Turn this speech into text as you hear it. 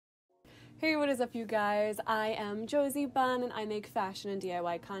Hey, what is up, you guys? I am Josie Bunn, and I make fashion and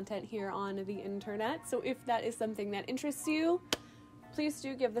DIY content here on the internet. So if that is something that interests you, please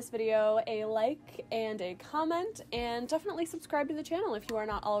do give this video a like and a comment, and definitely subscribe to the channel if you are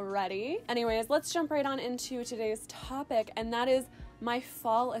not already. Anyways, let's jump right on into today's topic, and that is my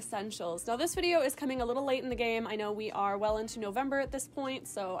fall essentials. Now, this video is coming a little late in the game. I know we are well into November at this point,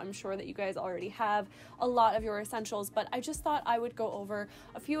 so I'm sure that you guys already have a lot of your essentials, but I just thought I would go over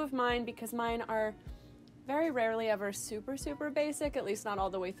a few of mine because mine are very rarely ever super basic, at least not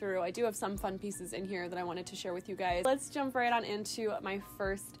all the way through. I do have some fun pieces in here that I wanted to share with you guys. Let's jump right on into my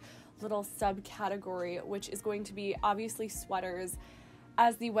first little subcategory, which is going to be obviously sweaters.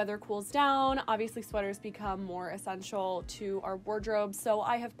 As the weather cools down, obviously sweaters become more essential to our wardrobe, so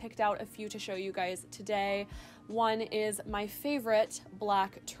I have picked out a few to show you guys today. One is my favorite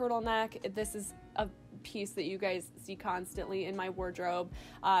black turtleneck. This is a piece that you guys see constantly in my wardrobe,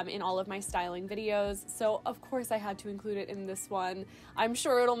 in all of my styling videos, so of course I had to include it in this one. I'm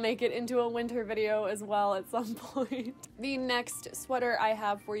sure it'll make it into a winter video as well at some point. The next sweater I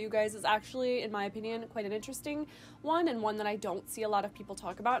have for you guys is actually, in my opinion, quite an interesting one, and one that I don't see a lot of people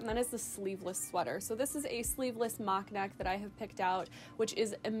talk about, and that is the sleeveless sweater. So this is a sleeveless mock neck that I have picked out, which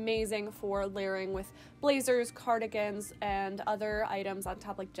is amazing for layering with blazers, cardigans, and other items on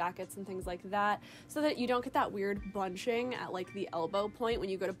top, like jackets and things like that, so that you don't get that weird bunching at like the elbow point when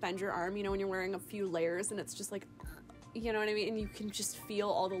you go to bend your arm, you know, when you're wearing a few layers and it's just like, you know what I mean, and you can just feel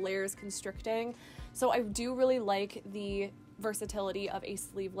all the layers constricting. So I do really like the versatility of a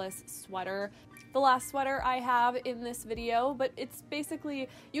sleeveless sweater. The last sweater I have in this video, but it's basically,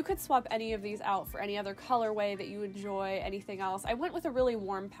 you could swap any of these out for any other colorway that you enjoy, anything else. I went with a really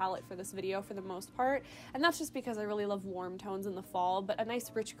warm palette for this video for the most part, and that's just because I really love warm tones in the fall, but a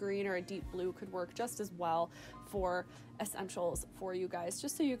nice rich green or a deep blue could work just as well for essentials for you guys.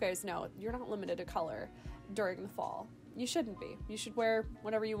 Just so you guys know, you're not limited to color during the fall. You shouldn't be. You should wear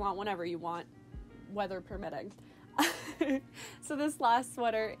whatever you want, whenever you want, weather permitting. So this last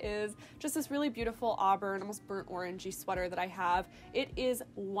sweater is just this really beautiful auburn, almost burnt orangey sweater that I have. It is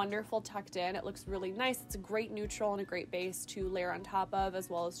wonderful tucked in. It looks really nice. It's a great neutral and a great base to layer on top of,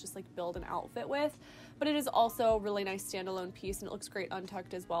 as well as just like build an outfit with. But it is also a really nice standalone piece, and it looks great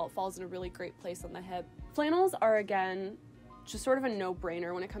untucked as well. It falls in a really great place on the hip. Flannels are, again, just sort of a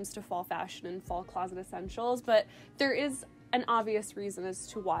no-brainer when it comes to fall fashion and fall closet essentials, but there is an obvious reason as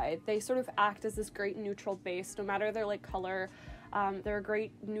to why. They sort of act as this great neutral base, no matter their like color. They're a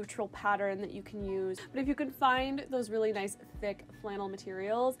great neutral pattern that you can use. But if you can find those really nice thick flannel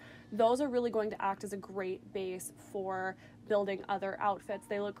materials, those are really going to act as a great base for building other outfits.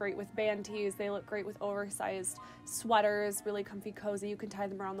 They look great with band tees, they look great with oversized sweaters, really comfy, cozy. You can tie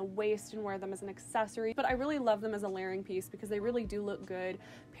them around the waist and wear them as an accessory. But I really love them as a layering piece because they really do look good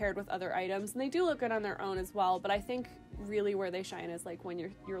paired with other items, and they do look good on their own as well. But I think really where they shine is like when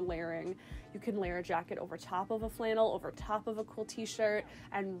you're layering. You can layer a jacket over top of a flannel, over top of a cool t-shirt,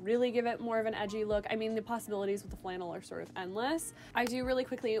 and really give it more of an edgy look. I mean, the possibilities with the flannel are sort of endless. I do really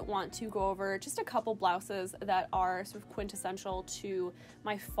quickly want to go over just a couple blouses that are sort of quintessential to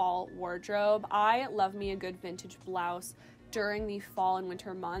my fall wardrobe. I love me a good vintage blouse during the fall and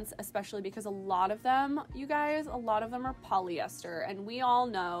winter months, especially because a lot of them, you guys, a lot of them are polyester, and we all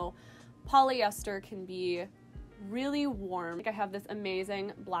know polyester can be really warm. Like, I have this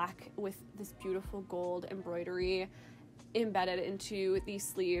amazing black with this beautiful gold embroidery embedded into the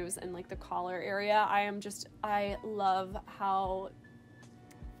sleeves and like the collar area. I love how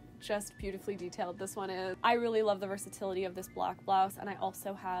just beautifully detailed this one is. I really love the versatility of this black blouse, and I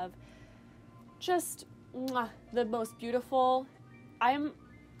also have just the most beautiful, I'm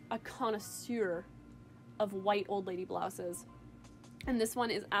a connoisseur of white old lady blouses, and this one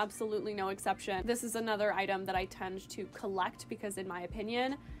is absolutely no exception. This is another item that I tend to collect because, in my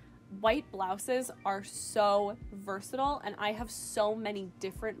opinion, white blouses are so versatile, and I have so many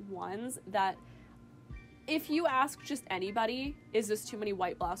different ones that if you ask just anybody, is this too many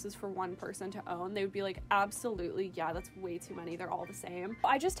white blouses for one person to own, they would be like, absolutely, yeah, that's way too many. They're all the same.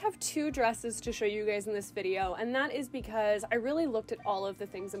 I just have two dresses to show you guys in this video, and that is because I really looked at all of the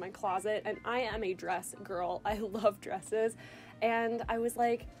things in my closet, and I am a dress girl. I love dresses, and I was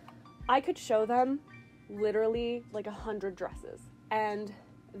like, I could show them literally like 100 dresses, and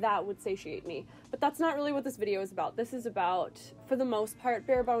that would satiate me. But that's not really what this video is about. This is about, for the most part,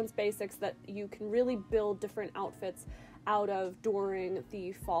 bare bones basics that you can really build different outfits out of during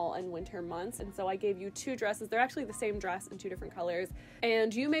the fall and winter months. And so I gave you two dresses. They're actually the same dress in two different colors.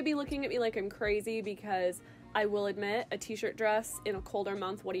 And you may be looking at me like I'm crazy because I will admit, a t-shirt dress in a colder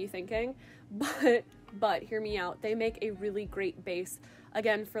month, what are you thinking? But hear me out. They make a really great base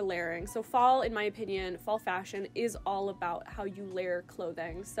again, for layering. So fall, in my opinion, fall fashion is all about how you layer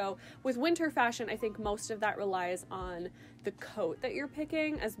clothing. So with winter fashion, I think most of that relies on the coat that you're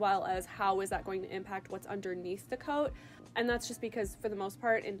picking, as well as how is that going to impact what's underneath the coat. And that's just because for the most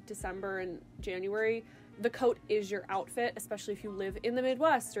part in December and January, the coat is your outfit, especially if you live in the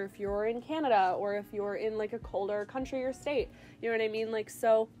Midwest, or if you're in Canada, or if you're in like a colder country or state, you know what I mean? Like,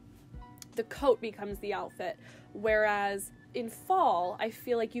 so the coat becomes the outfit. Whereas in fall, I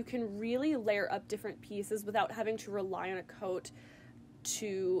feel like you can really layer up different pieces without having to rely on a coat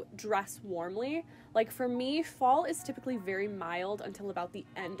to dress warmly. Like for me, fall is typically very mild until about the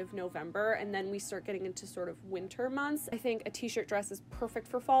end of November, and then we start getting into sort of winter months. I think a t-shirt dress is perfect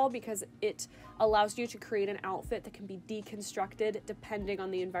for fall because it allows you to create an outfit that can be deconstructed depending on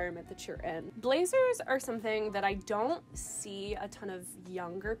the environment that you're in. Blazers are something that I don't see a ton of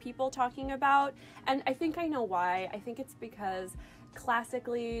younger people talking about, and I think I know why. I think it's because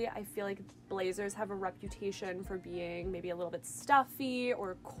classically, I feel like blazers have a reputation for being maybe a little bit stuffy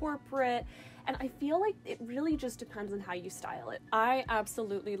or corporate, and I feel like it really just depends on how you style it. I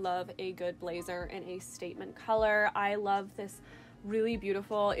absolutely love a good blazer in a statement color. I love this really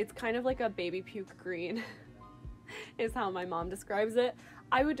beautiful, it's kind of like a baby puke green is how my mom describes it.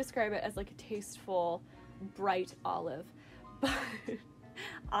 I would describe it as like a tasteful, bright olive, but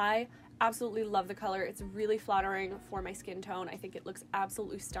I absolutely love the color. It's really flattering for my skin tone. I think it looks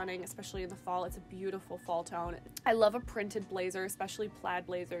absolutely stunning, especially in the fall. It's a beautiful fall tone. I love a printed blazer, especially plaid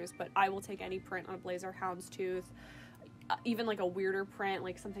blazers, but I will take any print on a blazer, houndstooth, even like a weirder print,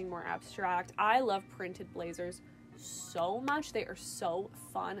 like something more abstract. I love printed blazers so much. They are so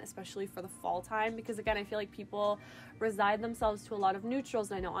fun, especially for the fall time, because again, I feel like people reside themselves to a lot of neutrals,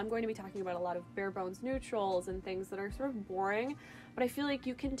 and I know I'm going to be talking about a lot of bare bones neutrals and things that are sort of boring, but I feel like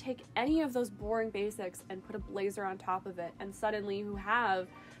you can take any of those boring basics and put a blazer on top of it, and suddenly you have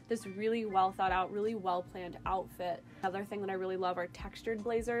this really well thought out, really well planned outfit. Another thing that I really love are textured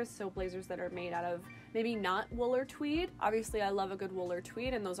blazers, so blazers that are made out of maybe not wool or tweed. Obviously I love a good wool or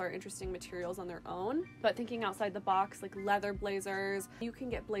tweed, and those are interesting materials on their own, but thinking outside the box, like leather blazers. You can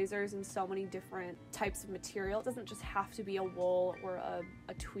get blazers in so many different types of material. It doesn't just have to be a wool or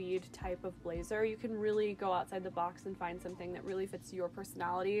a tweed type of blazer. You can really go outside the box and find something that really fits your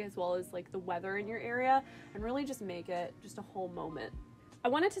personality as well as like the weather in your area, and really just make it just a whole moment. I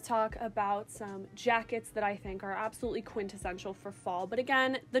wanted to talk about some jackets that I think are absolutely quintessential for fall, but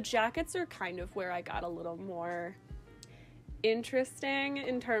again, the jackets are kind of where I got a little more interesting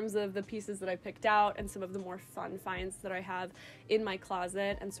in terms of the pieces that I picked out and some of the more fun finds that I have in my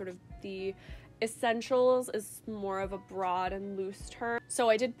closet, and sort of the essentials is more of a broad and loose term.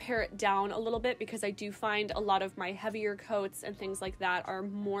 So I did pare it down a little bit because I do find a lot of my heavier coats and things like that are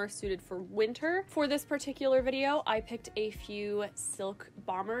more suited for winter. For this particular video, I picked a few silk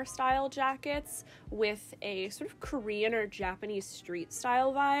bomber style jackets with a sort of Korean or Japanese street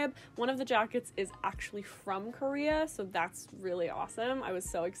style vibe. One of the jackets is actually from Korea, so that's really awesome. I was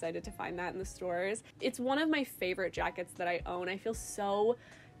so excited to find that in the stores. It's one of my favorite jackets that I own. I feel so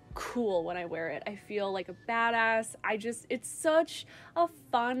cool when I wear it. I feel like a badass. It's such a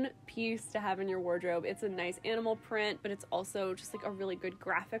fun piece to have in your wardrobe. It's a nice animal print, but it's also just like a really good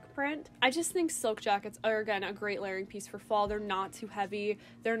graphic print. I just think silk jackets are, again, a great layering piece for fall. They're not too heavy,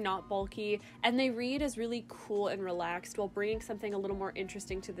 they're not bulky, and they read as really cool and relaxed while bringing something a little more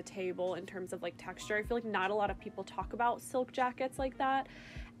interesting to the table in terms of like texture. I feel like not a lot of people talk about silk jackets like that,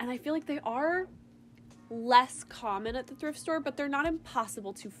 and I feel like they are less common at the thrift store, but they're not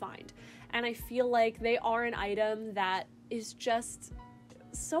impossible to find. And I feel like they are an item that is just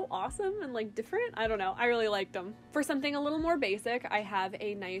so awesome and like different. I don't know. I really liked them. For something a little more basic, I have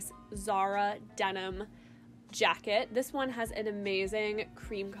a nice Zara denim jacket. This one has an amazing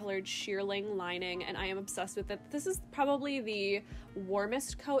cream colored shearling lining, and I am obsessed with it. This is probably the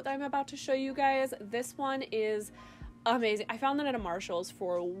warmest coat that I'm about to show you guys. This one is amazing. I found that at a Marshall's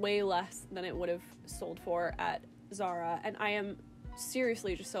for way less than it would have sold for at Zara, and I am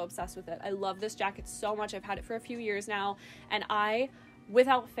seriously just so obsessed with it. I love this jacket so much. I've had it for a few years now, and I,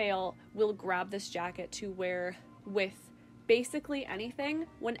 without fail, will grab this jacket to wear with basically anything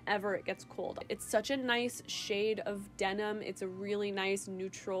whenever it gets cold. It's such a nice shade of denim. It's a really nice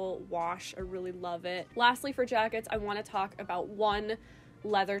neutral wash. I really love it. Lastly, for jackets, I want to talk about one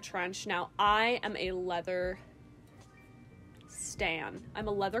leather trench. Now, I am a leather stan. I'm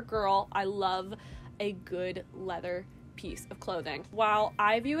a leather girl. I love a good leather piece of clothing. While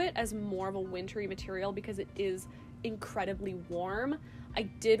I view it as more of a wintry material because it is incredibly warm, I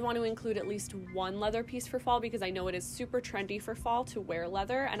did want to include at least one leather piece for fall because I know it is super trendy for fall to wear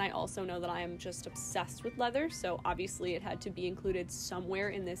leather, and I also know that I am just obsessed with leather, so obviously it had to be included somewhere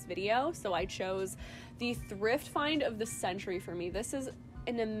in this video. So I chose the thrift find of the century for me. This is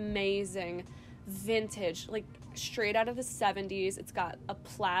an amazing vintage, like straight out of the 70s. It's got a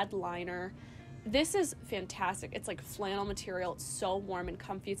plaid liner. This is fantastic. It's like flannel material. It's so warm and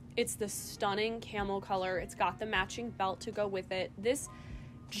comfy. It's the stunning camel color. It's got the matching belt to go with it. This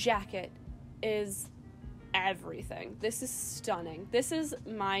jacket is everything. This is stunning. This is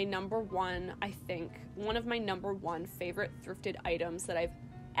my number one, I think, one of my number one favorite thrifted items that I've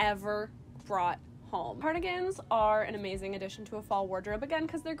ever brought home. Cardigans are an amazing addition to a fall wardrobe, again,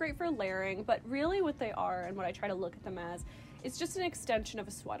 because they're great for layering, but really what they are, and what I try to look at them as, it's just an extension of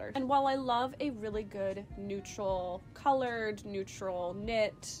a sweater. And while I love a really good neutral colored, neutral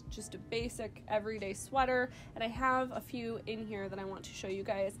knit, just a basic everyday sweater, and I have a few in here that I want to show you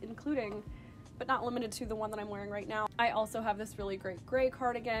guys, including, but not limited to, the one that I'm wearing right now. I also have this really great gray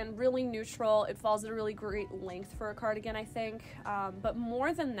cardigan, really neutral. It falls at a really great length for a cardigan, I think. But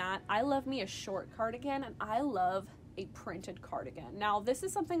more than that, I love me a short cardigan, and I love a printed cardigan. Now, this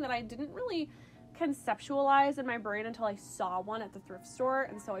is something that I didn't really conceptualize in my brain until I saw one at the thrift store,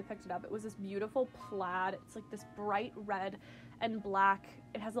 and so I picked it up. It was this beautiful plaid. It's like this bright red and black.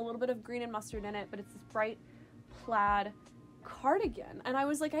 It has a little bit of green and mustard in it, but it's this bright plaid cardigan. And I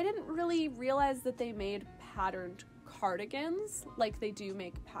was like, I didn't really realize that they made patterned cardigans like they do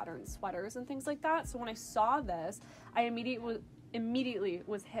make patterned sweaters and things like that. So when I saw this, I immediately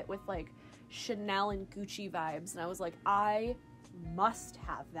was hit with like Chanel and Gucci vibes, and I was like, I must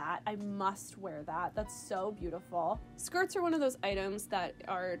have that. I must wear that. That's so beautiful. Skirts are one of those items that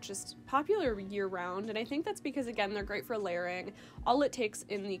are just popular year-round, and I think that's because, again, they're great for layering. All it takes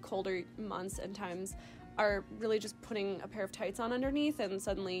in the colder months and times are really just putting a pair of tights on underneath, and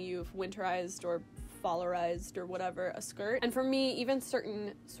suddenly you've winterized or fallerized or whatever a skirt. And for me, even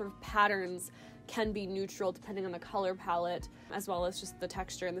certain sort of patterns can be neutral depending on the color palette, as well as just the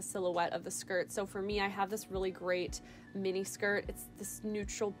texture and the silhouette of the skirt. So for me, I have this really great mini skirt. It's this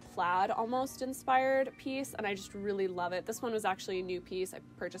neutral plaid almost inspired piece, and I just really love it. This one was actually a new piece I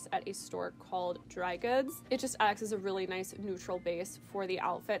purchased at a store called Dry Goods. It just acts as a really nice neutral base for the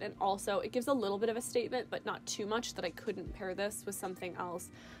outfit, and also it gives a little bit of a statement, but not too much that I couldn't pair this with something else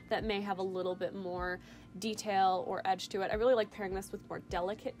that may have a little bit more detail or edge to it. I really like pairing this with more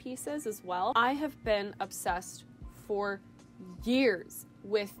delicate pieces as well. I have been obsessed for years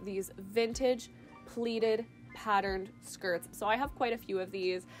with these vintage pleated patterned skirts. So I have quite a few of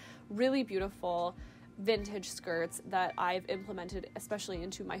these really beautiful vintage skirts that I've implemented especially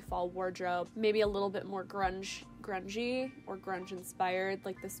into my fall wardrobe. Maybe a little bit more grungy or grunge inspired,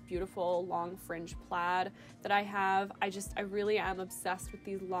 like this beautiful long fringe plaid that I have. I really am obsessed with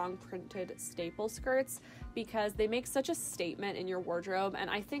these long printed staple skirts because they make such a statement in your wardrobe, and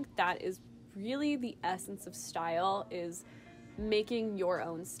I think that is really the essence of style, is making your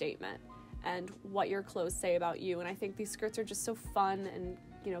own statement and what your clothes say about you. And I think these skirts are just so fun and,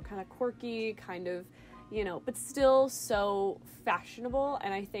 you know, kind of quirky, kind of, you know, but still so fashionable.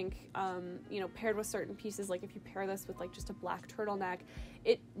 And I think, you know, paired with certain pieces, like if you pair this with like just a black turtleneck,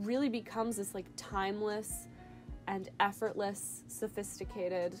 it really becomes this like timeless and effortless,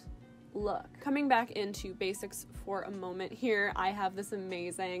 sophisticated look. Coming back into basics for a moment here, I have this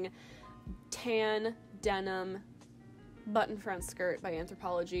amazing tan denim button front skirt by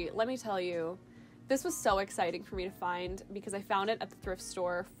Anthropologie. Let me tell you, this was so exciting for me to find because I found it at the thrift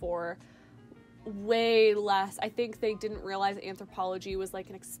store for way less. I think they didn't realize Anthropologie was like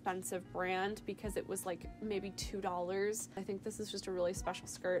an expensive brand because it was like maybe $2. I think this is just a really special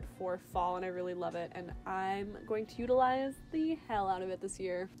skirt for fall, and I really love it, and I'm going to utilize the hell out of it this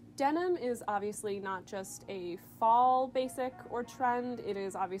year. Denim is obviously not just a fall basic or trend, it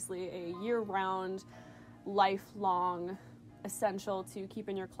is obviously a year-round, lifelong essential to keep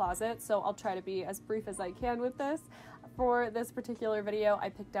in your closet, so I'll try to be as brief as I can with this. For this particular video, I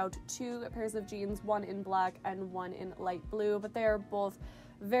picked out two pairs of jeans, one in black and one in light blue, but they are both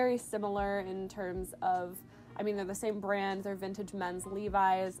very similar in terms of, I mean, they're the same brand. They're vintage men's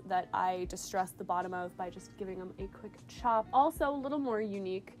Levi's that I distressed the bottom of by just giving them a quick chop. Also, a little more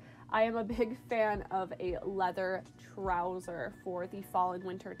unique, I am a big fan of a leather trouser for the fall and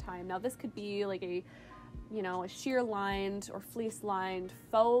winter time. Now, this could be like a, you know, a sheer lined or fleece lined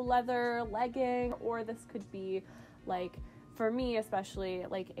faux leather legging, or this could be like for me especially,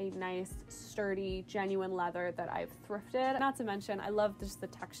 like a nice sturdy genuine leather that I've thrifted. Not to mention I love just the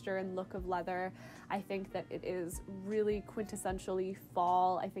texture and look of leather. I think that it is really quintessentially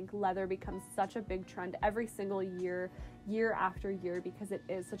fall. I think leather becomes such a big trend every single year, year after year, because it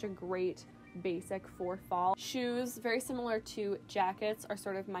is such a great basic for fall. Shoes, very similar to jackets, are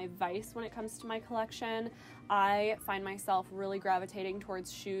sort of my vice when it comes to my collection. I find myself really gravitating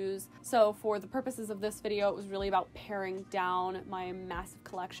towards shoes. So for the purposes of this video, it was really about paring down my massive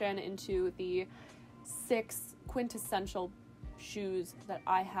collection into the 6 quintessential shoes that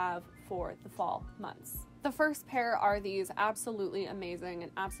I have for the fall months. The first pair are these absolutely amazing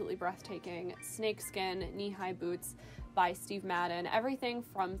and absolutely breathtaking snakeskin knee-high boots by Steve Madden. Everything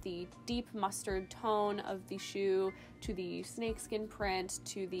from the deep mustard tone of the shoe to the snakeskin print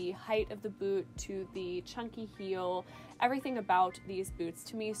to the height of the boot to the chunky heel, everything about these boots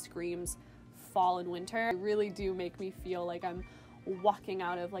to me screams fall and winter. They really do make me feel like I'm walking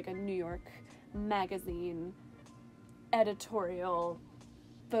out of like a New York magazine editorial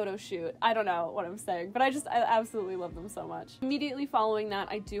photo shoot. I don't know what I'm saying, but I absolutely love them so much. Immediately following that,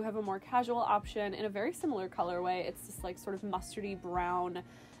 I do have a more casual option in a very similar colorway. It's this like sort of mustardy brown.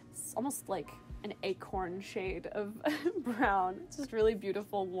 It's almost like an acorn shade of brown. It's just really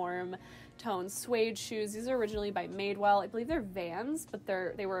beautiful, warm tones. Suede shoes. These are originally by Madewell. I believe they're Vans, but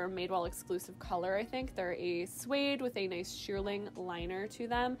they were a Madewell exclusive color, I think. They're a suede with a nice shearling liner to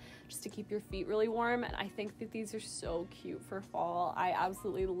them, just to keep your feet really warm. And I think that these are so cute for fall. I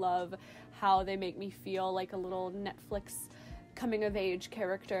absolutely love how they make me feel like a little Netflix coming of age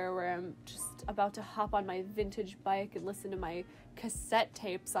character, where I'm just about to hop on my vintage bike and listen to my cassette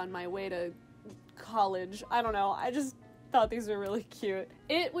tapes on my way to college. I don't know. I just thought these were really cute.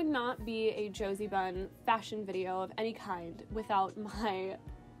 It would not be a Josie Bunn fashion video of any kind without my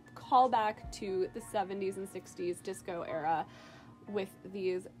callback to the 70s and 60s disco era with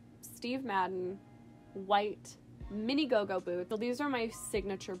these Steve Madden white mini go-go boots. So these are my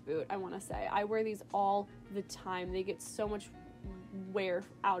signature boot, I want to say. I wear these all the time. They get so much wear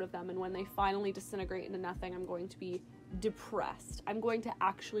out of them, and when they finally disintegrate into nothing, I'm going to be depressed. I'm going to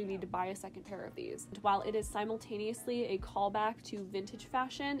actually need to buy a second pair of these. While it is simultaneously a callback to vintage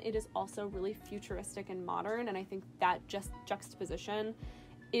fashion, it is also really futuristic and modern, and I think that just juxtaposition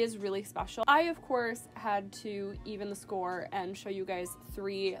is really special. I, of course, had to even the score and show you guys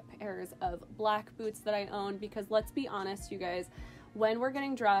 3 pairs of black boots that I own, because let's be honest, you guys, when we're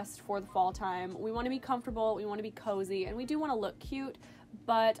getting dressed for the fall time, we want to be comfortable, we want to be cozy, and we do want to look cute,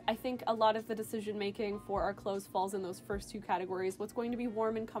 but I think a lot of the decision making for our clothes falls in those first 2 categories: what's going to be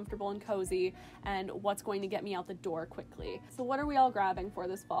warm and comfortable and cozy, and what's going to get me out the door quickly. So what are we all grabbing for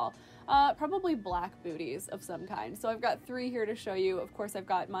this fall? Probably black booties of some kind. So I've got 3 here to show you. Of course, I've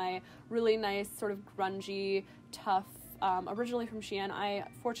got my really nice sort of grungy, tough, originally from Shein. I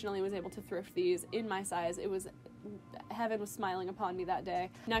fortunately was able to thrift these in my size. It was heaven was smiling upon me that day.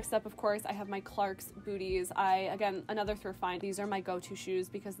 Next up, of course, I have my Clarks booties. Again, another thrift find. These are my go-to shoes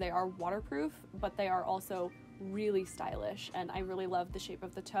because they are waterproof, but they are also really stylish, and I really love the shape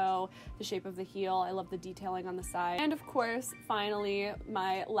of the toe, the shape of the heel. I love the detailing on the side. And of course, finally,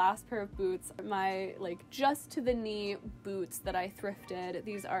 my last pair of boots, my like just to the knee boots that I thrifted.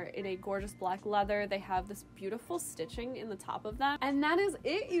 These are in a gorgeous black leather. They have this beautiful stitching in the top of them. And that is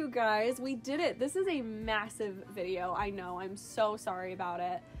it, you guys. We did it. This is a massive video. I know. I'm so sorry about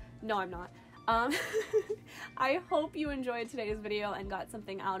it. No, I'm not. I hope you enjoyed today's video and got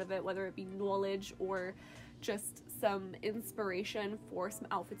something out of it, whether it be knowledge or just some inspiration for some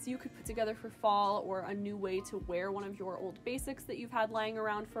outfits you could put together for fall, or a new way to wear one of your old basics that you've had lying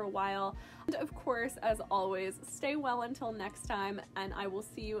around for a while. And of course, as always, stay well until next time, and I will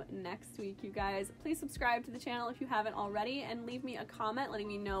see you next week, you guys. Please subscribe to the channel if you haven't already, and leave me a comment letting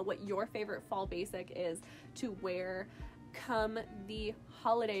me know what your favorite fall basic is to wear come the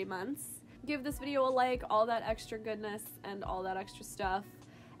holiday months. Give this video a like, all that extra goodness and all that extra stuff.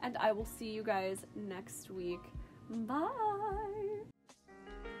 And I will see you guys next week. Bye!